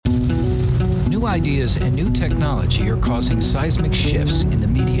New ideas and new technology are causing seismic shifts in the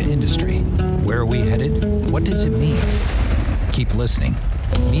media industry. Where are we headed? What does it mean? Keep listening.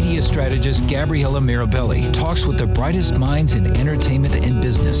 Media strategist Gabriella Mirabelli talks with the brightest minds in entertainment and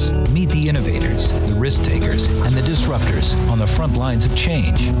business. Meet the innovators, the risk takers, and the disruptors on the front lines of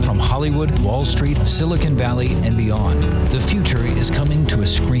change from Hollywood, Wall Street, Silicon Valley, and beyond. The future is coming to a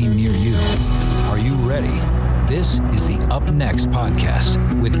screen near you. Are you ready? This is the Up Next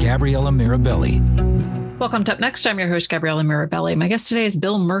podcast with Gabriella Mirabelli. Welcome to Up Next. I'm your host, Gabriella Mirabelli. My guest today is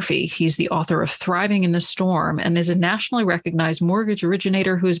Bill Murphy. He's the author of Thriving in the Storm and is a nationally recognized mortgage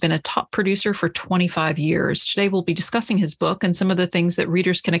originator who has been a top producer for 25 years. Today, we'll be discussing his book and some of the things that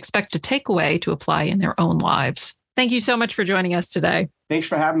readers can expect to take away to apply in their own lives. Thank you so much for joining us today. Thanks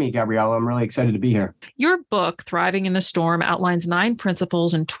for having me, Gabriella. I'm really excited to be here. Your book, Thriving in the Storm, outlines 9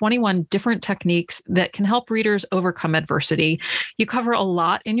 principles and 21 different techniques that can help readers overcome adversity. You cover a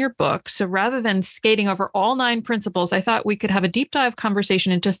lot in your book, so rather than skating over all 9 principles, I thought we could have a deep dive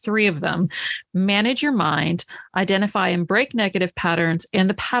conversation into 3 of them. Manage your mind, identify and break negative patterns, and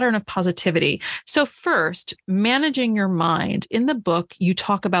the pattern of positivity. So first, managing your mind. In the book, you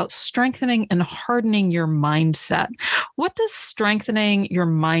talk about strengthening and hardening your mindset. What does strengthening your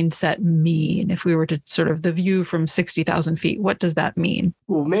mindset mean? If we were to sort of the view from 60,000 feet, what does that mean?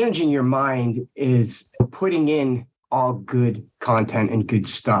 Well, managing your mind is putting in all good content and good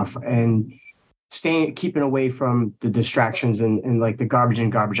stuff and keeping away from the distractions and like the garbage in,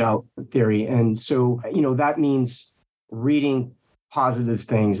 garbage out theory. And so, that means reading positive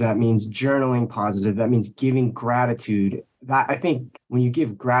things. That means journaling positive. That means giving gratitude. That I think when you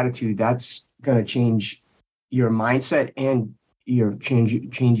give gratitude, that's going to change your mindset and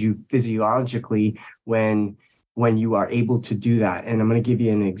change you physiologically when you are able to do that. And I'm going to give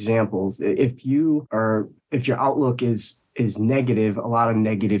you an example. If your outlook is negative, a lot of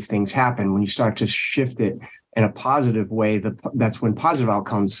negative things happen. When you start to shift it in a positive way, that's when positive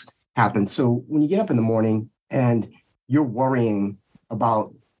outcomes happen. So when you get up in the morning and you're worrying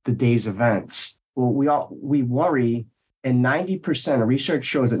about the day's events, well, we worry, and 90% of research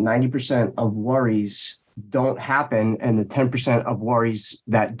shows that 90% of worries don't happen, and the 10% of worries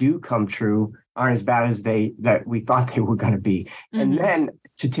that do come true aren't as bad as that we thought they were going to be. Mm-hmm. And then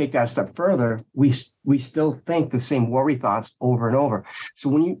to take that a step further, we still think the same worry thoughts over and over. So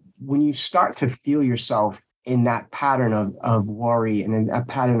when you start to feel yourself in that pattern of worry and in that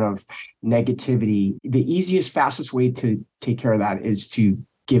pattern of negativity, the easiest, fastest way to take care of that is to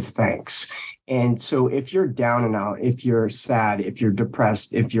give thanks. And so if you're down and out, if you're sad, if you're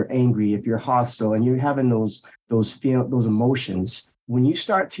depressed, if you're angry, if you're hostile, and you're having those emotions, when you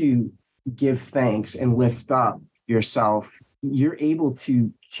start to give thanks and lift up yourself, you're able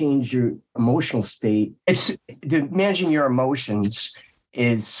to change your emotional state. Managing your emotions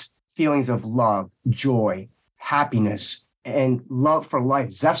is feelings of love, joy, happiness, and love for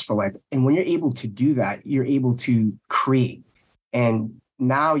life, zest for life. And when you're able to do that, you're able to create. And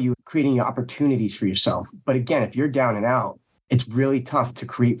now you're creating opportunities for yourself. But again, if you're down and out, it's really tough to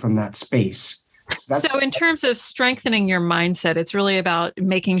create from that space. So in terms of strengthening your mindset, it's really about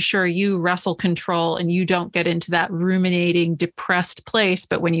making sure you wrestle control and you don't get into that ruminating, depressed place.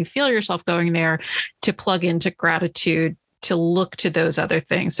 But when you feel yourself going there, to plug into gratitude, to look to those other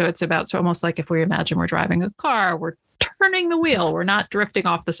things. So it's almost like if we imagine we're driving a car, we're turning the wheel, we're not drifting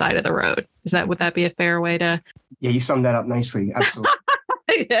off the side of the road. Would that be a fair way to? Yeah, you summed that up nicely. Absolutely.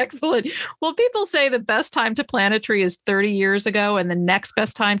 Excellent. Well, people say the best time to plant a tree is 30 years ago, and the next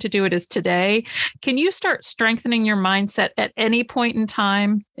best time to do it is today. Can you start strengthening your mindset at any point in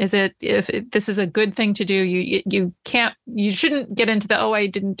time? This is a good thing to do? You shouldn't get into I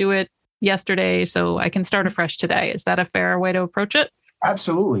didn't do it yesterday, so I can start afresh today. Is that a fair way to approach it?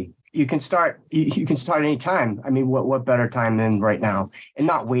 Absolutely. You can start anytime. I mean, what better time than right now, and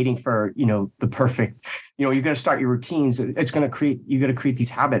not waiting for, the perfect, you're going to start your routines. You got to create these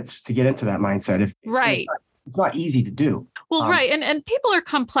habits to get into that mindset. Right. It's not easy to do. Well, right. And people are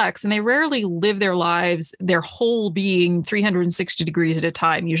complex and they rarely live their lives, their whole being 360 degrees at a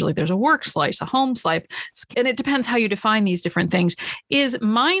time. Usually there's a work slice, a home slice, and it depends how you define these different things. Is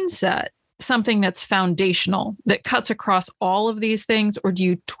mindset something that's foundational, that cuts across all of these things, or do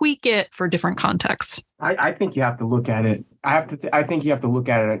you tweak it for different contexts? I think you have to look at it. I think you have to look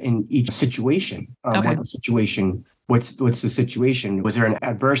at it in each situation. Okay. What's the situation? Was there an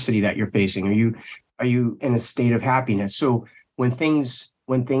adversity that you're facing? Are you in a state of happiness? So when things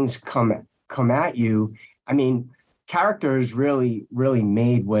come at you, I mean, character is really, really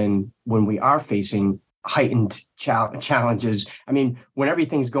made when we are facing heightened challenges. I mean, when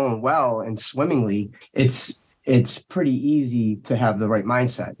everything's going well and swimmingly, it's it's pretty easy to have the right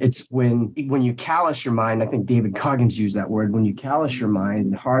mindset. It's when you callous your mind, I think David Goggins used that word, when you callous your mind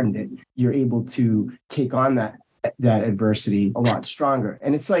and harden it, you're able to take on that adversity a lot stronger.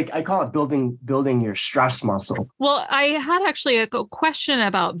 And it's like, I call it building your stress muscle. Well, I had actually a question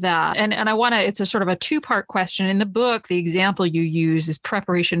about that. And I want to, it's a sort of a two-part question. In the book, the example you use is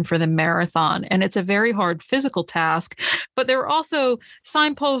preparation for the marathon. And it's a very hard physical task, but there are also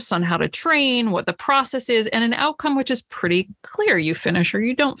signposts on how to train, what the process is, and an outcome which is pretty clear. You finish or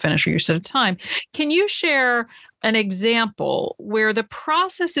you don't finish, or you set a time. Can you share an example where the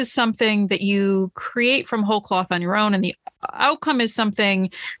process is something that you create from whole cloth on your own and the outcome is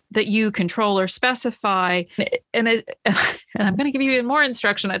something that you control or specify? And I'm going to give you even more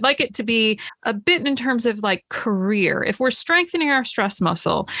instruction. I'd like it to be a bit in terms of like career. If we're strengthening our stress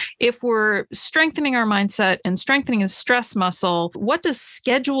muscle, if we're strengthening our mindset and strengthening the stress muscle, what does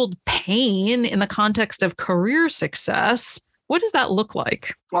scheduled pain in the context of career success, what does that look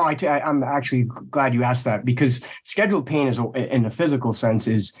like? Well, I'm actually glad you asked that, because scheduled pain is, in the physical sense,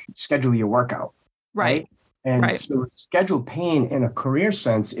 is schedule your workout. Right. And so scheduled pain in a career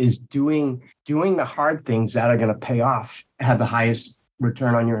sense is doing the hard things that are going to pay off, have the highest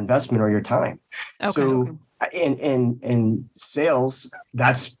return on your investment or your time. Okay. So in sales,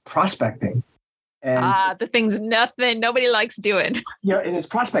 that's prospecting. And the things nobody likes doing. Yeah, and it's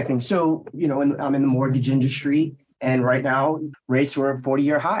prospecting. So, I'm in the mortgage industry. And right now, rates were at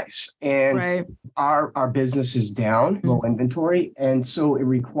 40-year highs, and our business is down, low inventory, and so it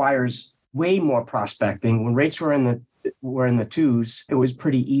requires way more prospecting. When rates were in the twos, it was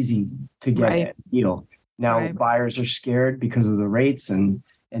pretty easy to get a deal. Now buyers are scared because of the rates, and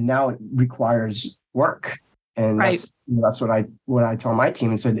now it requires work. And that's what I tell my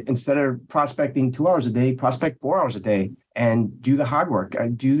team, and said, instead of prospecting 2 hours a day, prospect 4 hours a day, and do the hard work.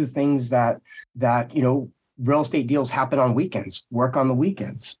 Do the things that real estate deals happen on weekends. Work on the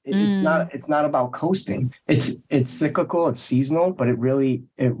weekends. It's not about coasting. It's cyclical. It's seasonal, but it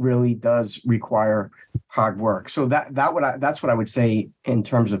really does require hard work. So that's what I would say in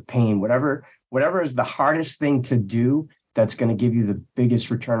terms of pain. Whatever is the hardest thing to do that's going to give you the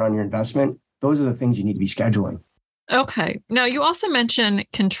biggest return on your investment, those are the things you need to be scheduling. Okay. Now, you also mentioned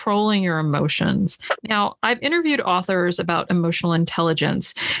controlling your emotions. Now, I've interviewed authors about emotional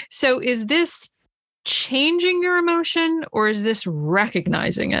intelligence. So is this changing your emotion, or is this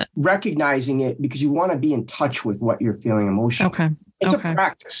recognizing it? Recognizing it, because you want to be in touch with what you're feeling emotionally. Okay. It's a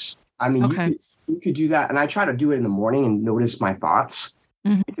practice. I mean, you could do that. And I try to do it in the morning and notice my thoughts,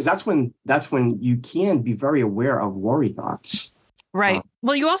 because that's when you can be very aware of worry thoughts. Right.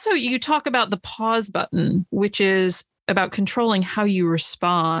 Well, you talk about the pause button, which is about controlling how you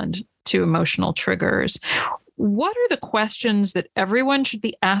respond to emotional triggers. What are the questions that everyone should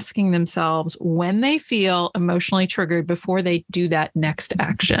be asking themselves when they feel emotionally triggered before they do that next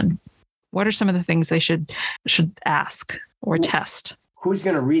action? What are some of the things they should ask or test? Who's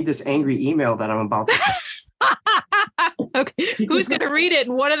going to read this angry email that I'm about to Okay. Who's going to read it,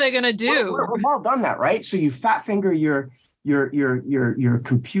 and what are they going to do? We've all done that, right? So you fat finger your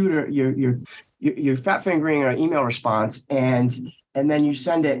computer, you're fat fingering an email response, and then you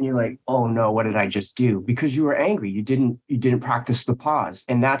send it and you're like, oh no, what did I just do? Because you were angry. You didn't practice the pause.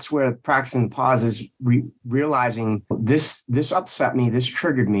 And that's where practicing the pause is realizing this upset me, this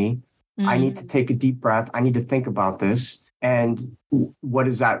triggered me. I need to take a deep breath. I need to think about this. And what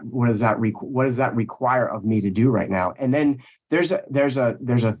does that require of me to do right now? And then there's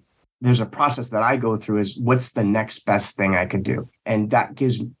a process that I go through, is what's the next best thing I could do? And that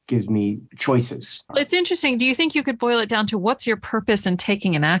gives me choices. It's interesting. Do you think you could boil it down to what's your purpose in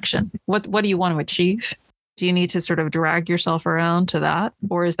taking an action? What do you want to achieve? Do you need to sort of drag yourself around to that?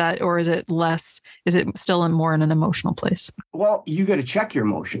 Or is it still more in an emotional place? Well, you got to check your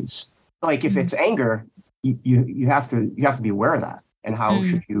emotions. Like if it's anger, you have to be aware of that. And how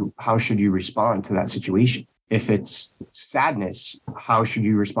should you respond to that situation? If it's sadness, how should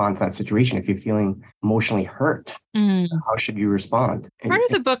you respond to that situation? If you're feeling emotionally hurt, how should you respond? Part of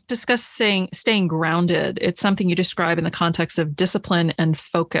the book discusses staying grounded. It's something you describe in the context of discipline and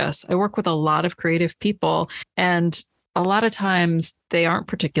focus. I work with a lot of creative people, and a lot of times they aren't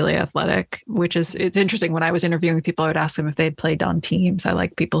particularly athletic, it's interesting. When I was interviewing people, I would ask them if they'd played on teams. I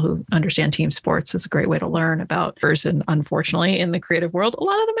like people who understand team sports. It's a great way to learn about person. Unfortunately, in the creative world, a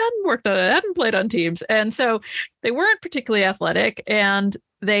lot of them hadn't played on teams. And so they weren't particularly athletic, and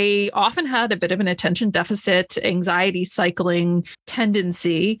they often had a bit of an attention deficit, anxiety cycling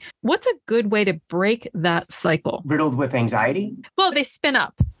tendency. What's a good way to break that cycle? Riddled with anxiety? Well, they spin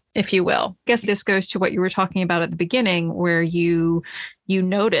up, if you will. I guess this goes to what you were talking about at the beginning, where you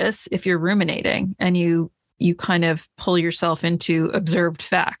notice if you're ruminating and you you kind of pull yourself into observed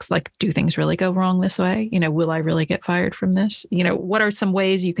facts, like, do things really go wrong this way? Will I really get fired from this? What are some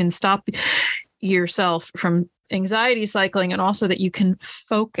ways you can stop yourself from anxiety cycling, and also that you can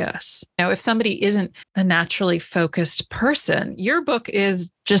focus? If somebody isn't a naturally focused person, your book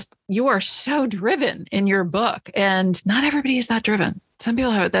is just, you are so driven in your book, and not everybody is that driven. Some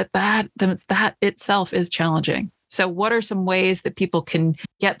people have that itself is challenging. So what are some ways that people can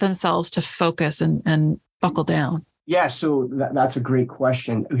get themselves to focus and buckle down? Yeah, so that's a great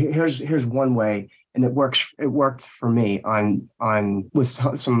question. Here's one way, and it worked for me on with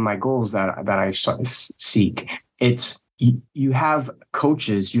some of my goals that I seek. It's you have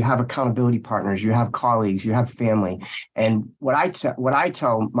coaches, you have accountability partners, you have colleagues, you have family, and when I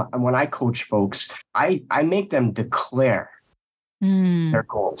coach folks, I make them declare their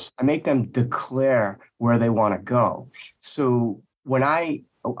goals. I make them declare where they want to go. So when I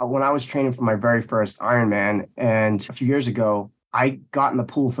was training for my very first Ironman, and a few years ago, I got in the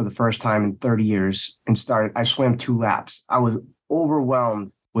pool for the first time in 30 years and I swam 2 laps. I was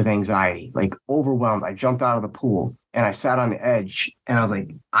overwhelmed with anxiety, like overwhelmed. I jumped out of the pool and I sat on the edge and I was like,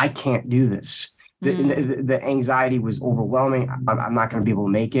 I can't do this. The anxiety was overwhelming. I'm not going to be able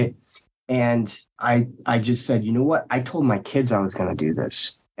to make it. And I just said, you know what? I told my kids I was going to do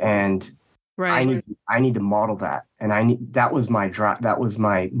this, and right. I need to model that. And that was my drive. That was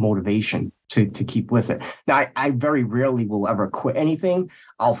my motivation to keep with it. Now, I very rarely will ever quit anything.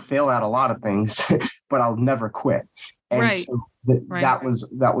 I'll fail at a lot of things, but I'll never quit. And right. So that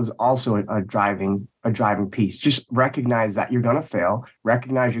was also a driving piece. Just recognize that you're going to fail.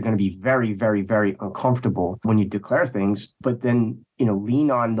 Recognize you're going to be very, very, very uncomfortable when you declare things, but then, lean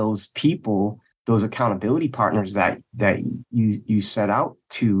on those people, those accountability partners that you set out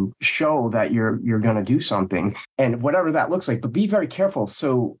to show that you're going to do something, and whatever that looks like. But be very careful.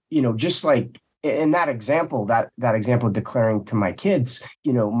 So, just like in that example of declaring to my kids,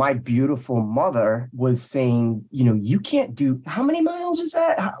 my beautiful mother was saying, you can't do, how many miles is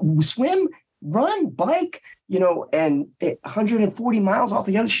that? Swim, run, bike, and 140 miles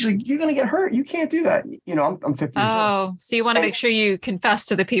altogether. She's like, you're going to get hurt. You can't do that. I'm 50 years old. Oh, so you want to make sure you confess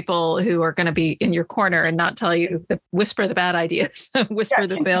to the people who are going to be in your corner and not tell you, whisper the bad ideas, whisper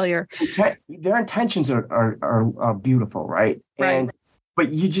the failure. Their intentions are beautiful, right? Right.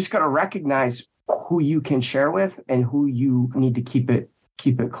 But you just got to recognize who you can share with and who you need to keep it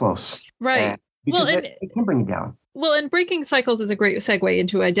close. Right. Because it can bring you down. Well, and breaking cycles is a great segue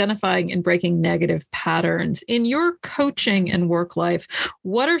into identifying and breaking negative patterns. In your coaching and work life,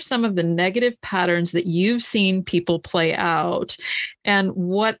 what are some of the negative patterns that you've seen people play out, and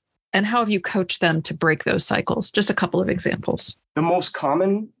how have you coached them to break those cycles? Just a couple of examples. The most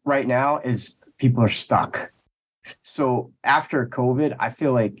common right now is people are stuck. So after COVID, I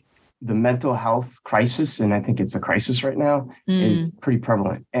feel like the mental health crisis, and I think it's a crisis right now, is pretty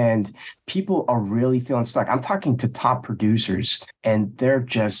prevalent. And people are really feeling stuck. I'm talking to top producers, and they're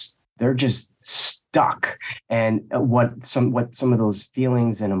just stuck. And what some of those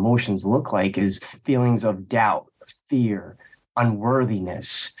feelings and emotions look like is feelings of doubt, fear,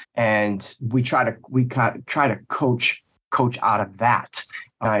 unworthiness. And we try to coach out of that.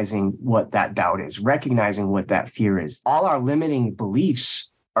 Recognizing what that doubt is, recognizing what that fear is. All our limiting beliefs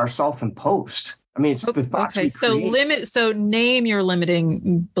are self-imposed. I mean, it's the thoughts we create. So name your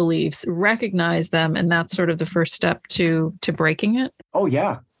limiting beliefs, recognize them, and that's sort of the first step to breaking it. Oh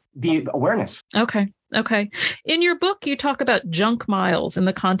yeah, the awareness. Okay. In your book, you talk about junk miles in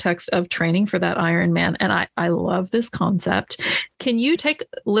the context of training for that Ironman, and I love this concept. Can you take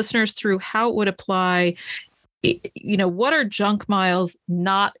listeners through how it would apply? What are junk miles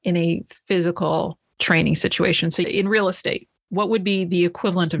not in a physical training situation? So in real estate, what would be the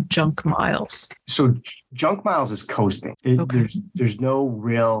equivalent of junk miles? So junk miles is coasting. Okay. There's no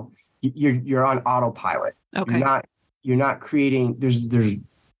real, you're on autopilot. Okay. You're not creating,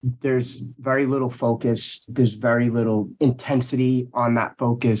 there's very little focus. There's very little intensity on that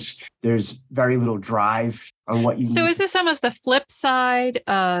focus. There's very little drive on what you need. So is this almost the flip side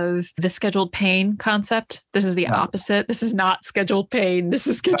of the scheduled pain concept? This is the opposite. This is not scheduled pain. This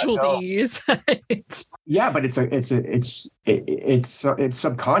is scheduled ease. Yeah, but it's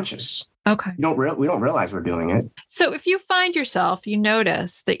subconscious. Okay. We don't realize we're doing it. So if you find yourself, you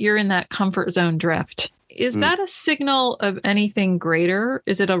notice that you're in that comfort zone drift, is that a signal of anything greater?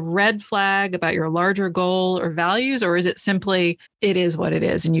 Is it a red flag about your larger goal or values, or is it simply, it is what it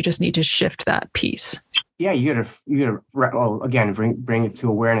is, and you just need to shift that piece? Yeah, you gotta again, bring it to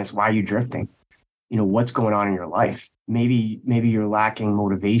awareness. Why are you drifting? what's going on in your life. Maybe you're lacking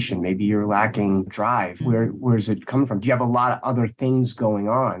motivation. Maybe you're lacking drive. Where is it coming from? Do you have a lot of other things going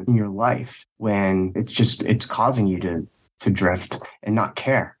on in your life when it's causing you to drift and not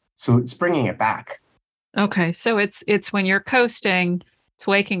care? So it's bringing it back. Okay. So it's when you're coasting, it's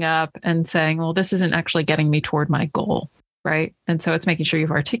waking up and saying, well, this isn't actually getting me toward my goal, right? And so it's making sure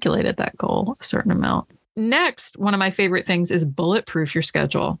you've articulated that goal a certain amount. Next, one of my favorite things is bulletproof your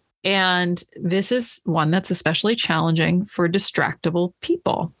schedule. And this is one that's especially challenging for distractible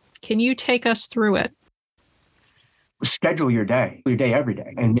people. Can you take us through it? Schedule your day every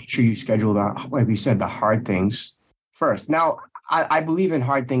day, and make sure you schedule like we said, the hard things first. Now, I believe in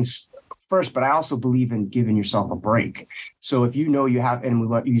hard things first, but I also believe in giving yourself a break. So if you know you have, and we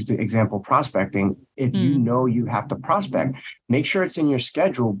want to use the example prospecting, if you know you have to prospect, make sure it's in your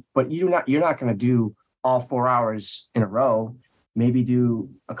schedule, but you're not going to do all 4 hours in a row. Maybe do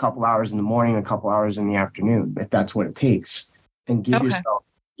a couple hours in the morning, a couple hours in the afternoon, if that's what it takes. And give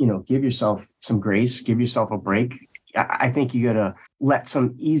yourself some grace, give yourself a break. I think you got to let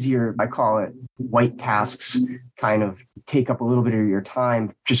some easier, I call it white tasks, kind of take up a little bit of your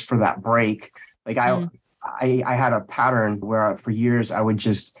time just for that break. Like I had a pattern where for years I would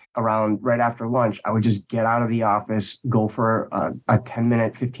just right after lunch, I would just get out of the office, go for a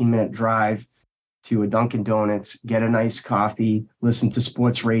 10-minute, 15-minute drive to a Dunkin' Donuts, get a nice coffee, listen to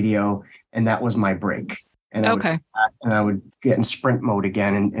sports radio, and that was my break. And I would get in sprint mode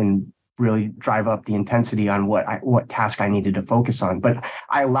again and really drive up the intensity on what task I needed to focus on. But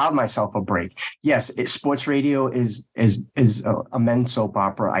I allowed myself a break. Yes, sports radio is a men's soap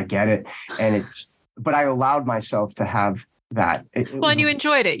opera. I get it, but I allowed myself to have that. And you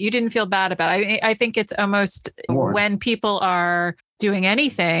enjoyed it. You didn't feel bad about it. I think it's almost when people are doing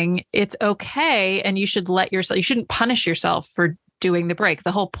anything, it's okay. And you shouldn't punish yourself for doing the break.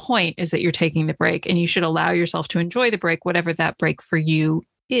 The whole point is that you're taking the break, and you should allow yourself to enjoy the break, whatever that break for you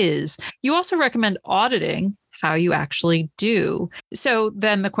is. You also recommend auditing how you actually do. So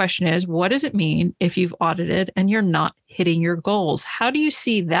then the question is, what does it mean if you've audited and you're not hitting your goals? How do you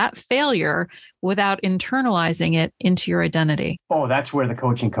see that failure without internalizing it into your identity? Oh, that's where the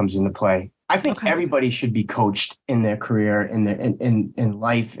coaching comes into play. I think everybody should be coached in their career, in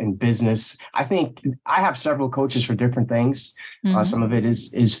life, in business. I think I have several coaches for different things. Some of it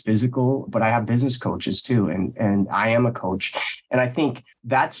is physical, but I have business coaches too, and I am a coach. And I think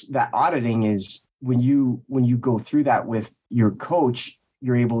that auditing is when you go through that with your coach,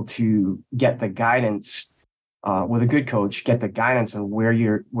 you're able to get the guidance. With a good coach, get the guidance on where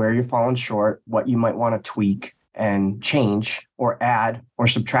you're falling short, what you might want to tweak and change or add or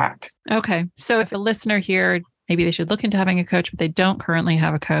subtract. Okay. So if a listener here, maybe they should look into having a coach, but they don't currently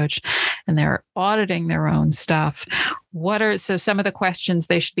have a coach and they're auditing their own stuff. So some of the questions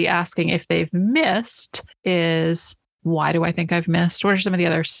they should be asking if they've missed is, why do I think I've missed? What are some of the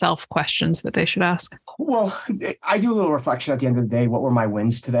other self questions that they should ask? Well, I do a little reflection at the end of the day. What were my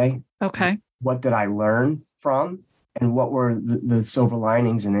wins today? Okay. What did I learn from? And what were the silver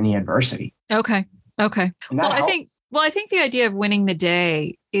linings in any adversity? Okay. Well, I think the idea of winning the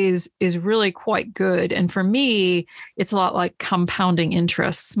day is really quite good. And for me, it's a lot like compounding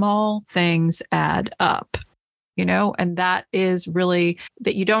interest. Small things add up, and that is really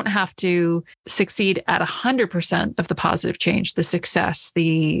that you don't have to succeed at 100% of the positive change, the success,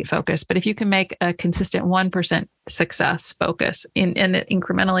 the focus. But if you can make a consistent 1% success focus and it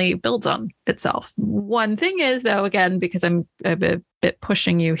incrementally builds on itself. One thing is, though, again, because I'm a bit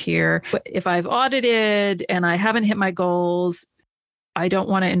pushing you here, if I've audited and I haven't hit my goals, I don't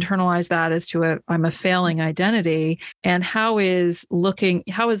want to internalize that as I'm a failing identity. And how is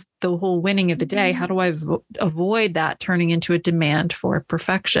the whole winning of the day? How do I avoid that turning into a demand for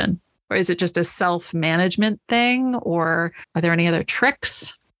perfection? Or is it just a self-management thing? Or are there any other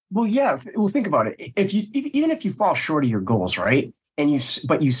tricks? Well, yeah. Well, think about it. Even if you fall short of your goals, right?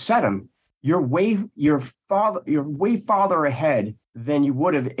 But you set them, you're way farther ahead than you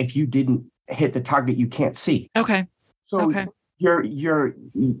would have if you didn't hit the target you can't see. Okay. So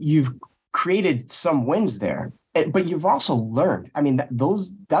you've created some wins there, but you've also learned. I mean,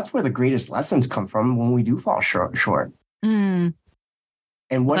 that's where the greatest lessons come from when we do fall short. And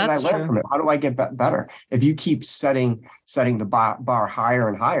what did I learn from it? How do I get better? If you keep setting the bar higher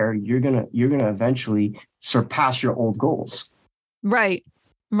and higher, you're gonna eventually surpass your old goals. Right.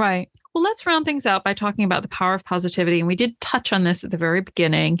 Well, let's round things out by talking about the power of positivity. And we did touch on this at the very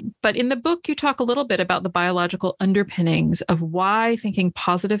beginning, but in the book, you talk a little bit about the biological underpinnings of why thinking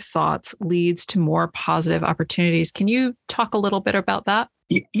positive thoughts leads to more positive opportunities. Can you talk a little bit about that?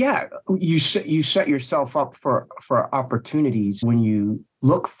 Yeah, you set yourself up for opportunities when you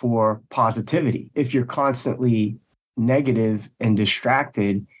look for positivity. If you're constantly negative and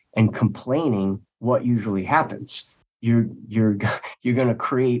distracted and complaining, what usually happens? You're going to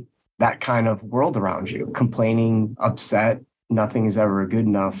create that kind of world around you, complaining, upset, nothing is ever a good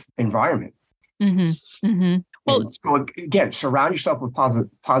enough environment. Mm-hmm. Mm-hmm. Well, so again, surround yourself with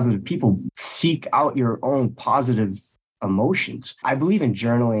positive people. Seek out your own positive emotions. I believe in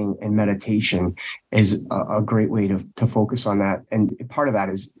journaling and meditation is a great way to focus on that. And part of that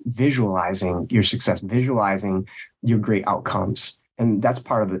is visualizing your success, visualizing your great outcomes. And that's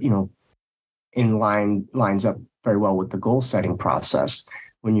part of the, lines up very well with the goal setting process.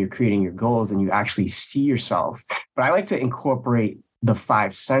 When you're creating your goals and you actually see yourself. But I like to incorporate the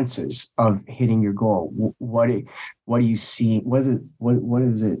 5 senses of hitting your goal. What are you seeing? What is it?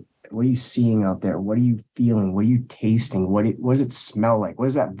 What are you seeing out there? What are you feeling? What are you tasting? What does it smell like? What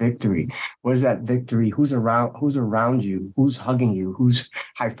is that victory? What is that victory? Who's around you? Who's hugging you? Who's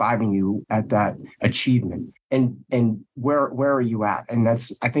high-fiving you at that achievement? And where are you at? And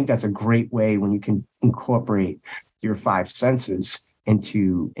I think that's a great way when you can incorporate your 5 senses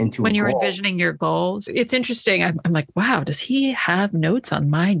into when you're envisioning your goals. It's interesting. I'm like, wow, does he have notes on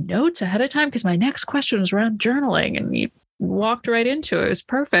my notes ahead of time? Because my next question was around journaling, and you walked right into it. It was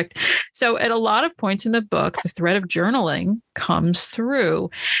perfect. So at a lot of points in the book, the thread of journaling comes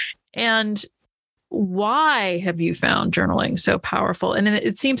through. And why have you found journaling so powerful? And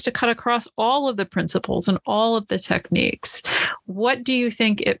it seems to cut across all of the principles and all of the techniques. What do you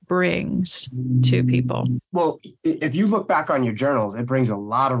think it brings to people? Well, if you look back on your journals, it brings a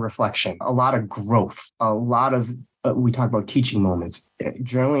lot of reflection, a lot of growth, a lot of, we talk about teaching moments.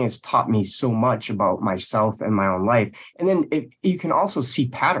 Journaling has taught me so much about myself and my own life. And then you can also see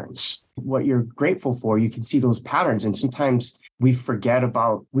patterns. What you're grateful for, you can see those patterns. And sometimes we forget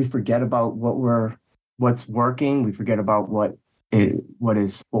about what's working. We forget about what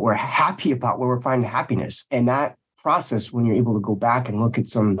we're happy about, where we're finding happiness. And that process, when you're able to go back and look at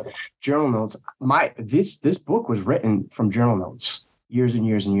some journal notes, this book was written from journal notes, years and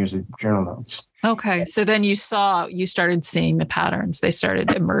years and years of journal notes. Okay. So then you started seeing the patterns. They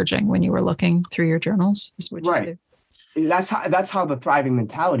started emerging when you were looking through your journals. Is what you right. Say? That's how the thriving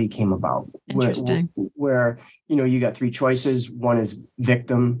mentality came about. Interesting. Where you got 3 choices. One is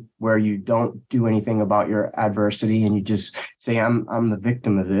victim, where you don't do anything about your adversity and you just say, I'm the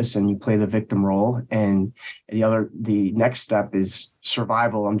victim of this, and you play the victim role. And the next step is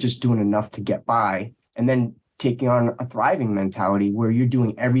survival. I'm just doing enough to get by. And then taking on a thriving mentality where you're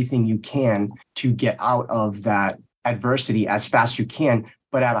doing everything you can to get out of that adversity as fast as you can,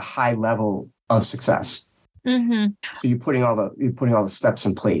 but at a high level of success. Mm-hmm. So you're putting all the steps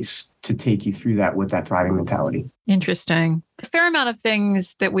in place to take you through that with that thriving mentality. Interesting. A fair amount of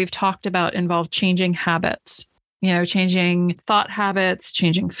things that we've talked about involve changing habits, changing thought habits,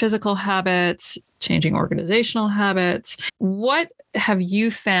 changing physical habits, changing organizational habits. What have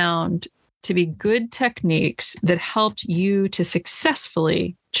you found to be good techniques that helped you to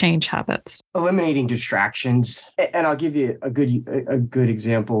successfully change habits? Eliminating distractions. And I'll give you a good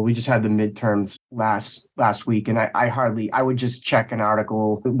example. We just had the midterms last week, and I would just check an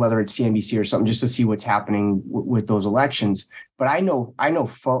article, whether it's CNBC or something, just to see what's happening with those elections. But I know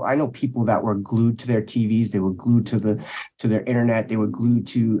people that were glued to their TVs. They were glued to their internet. They were glued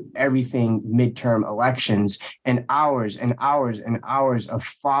to everything midterm elections, and hours and hours and hours of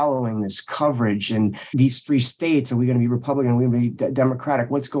following this coverage. And these 3 states, are we going to be Republican? Are we going to be Democratic?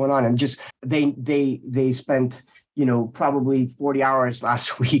 What's going on? And just they spent probably 40 hours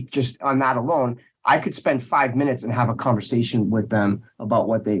last week just on that alone. I could spend 5 minutes and have a conversation with them about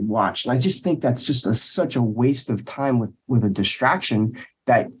what they watched. And I just think that's just such a waste of time with a distraction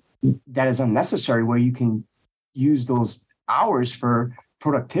that is unnecessary, where you can use those hours for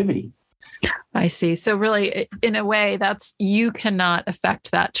productivity. I see. So really, in a way, you cannot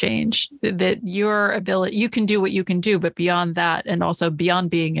affect that change. That your ability, you can do what you can do, but beyond that, and also beyond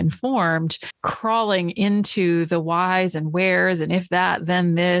being informed, crawling into the whys and wheres and if that,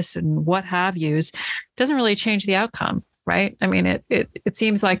 then this, and what have yous, doesn't really change the outcome. Right. I mean, it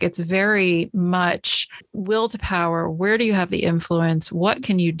seems like it's very much will to power. Where do you have the influence? What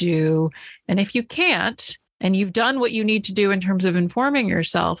can you do? And if you can't, and you've done what you need to do in terms of informing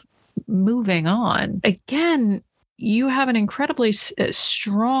yourself, moving on. Again, you have an incredibly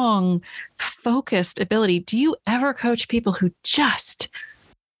strong, focused ability. Do you ever coach people who just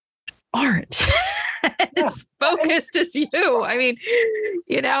aren't as focused as you? I mean,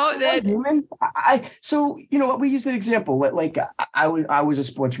 that human. So what, we use an example. Like I was a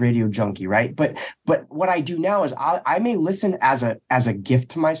sports radio junkie, right? But what I do now is I may listen as a gift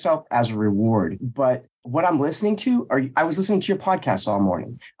to myself, as a reward. But what I'm listening to, I was listening to your podcast all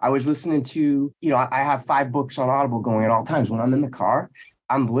morning. I was listening to, I have 5 books on Audible going at all times. When I'm in the car,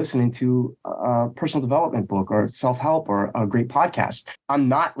 I'm listening to a personal development book or self-help or a great podcast. I'm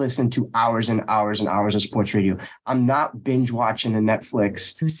not listening to hours and hours and hours of sports radio. I'm not binge watching a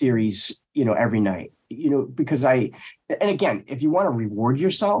Netflix series, every night, because and again, if you want to reward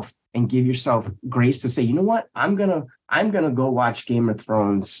yourself and give yourself grace to say, you know what, I'm going to go watch Game of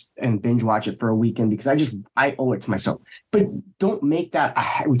Thrones and binge watch it for a weekend because I owe it to myself. But don't make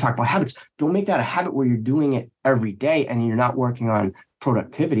that, we talk about habits. Don't make that a habit where you're doing it every day and you're not working on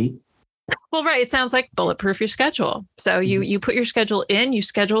productivity. Well, right. It sounds like bulletproof your schedule. So you put your schedule in, you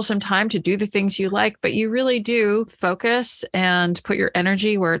schedule some time to do the things you like, but you really do focus and put your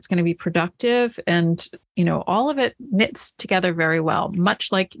energy where it's going to be productive. And, all of it knits together very well,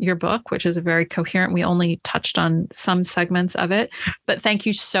 much like your book, which is a very coherent. We only touched on some segments of it, but thank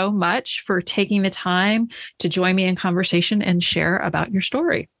you so much for taking the time to join me in conversation and share about your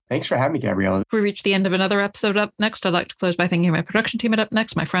story. Thanks for having me, Gabriella. We reached the end of another episode. Up next, I'd like to close by thanking my production team at Up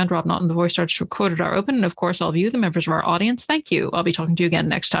Next, my friend Rob Naughton, the voice artist who quoted our open, and of course, all of you, the members of our audience. Thank you. I'll be talking to you again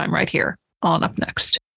next time right here on Up Next.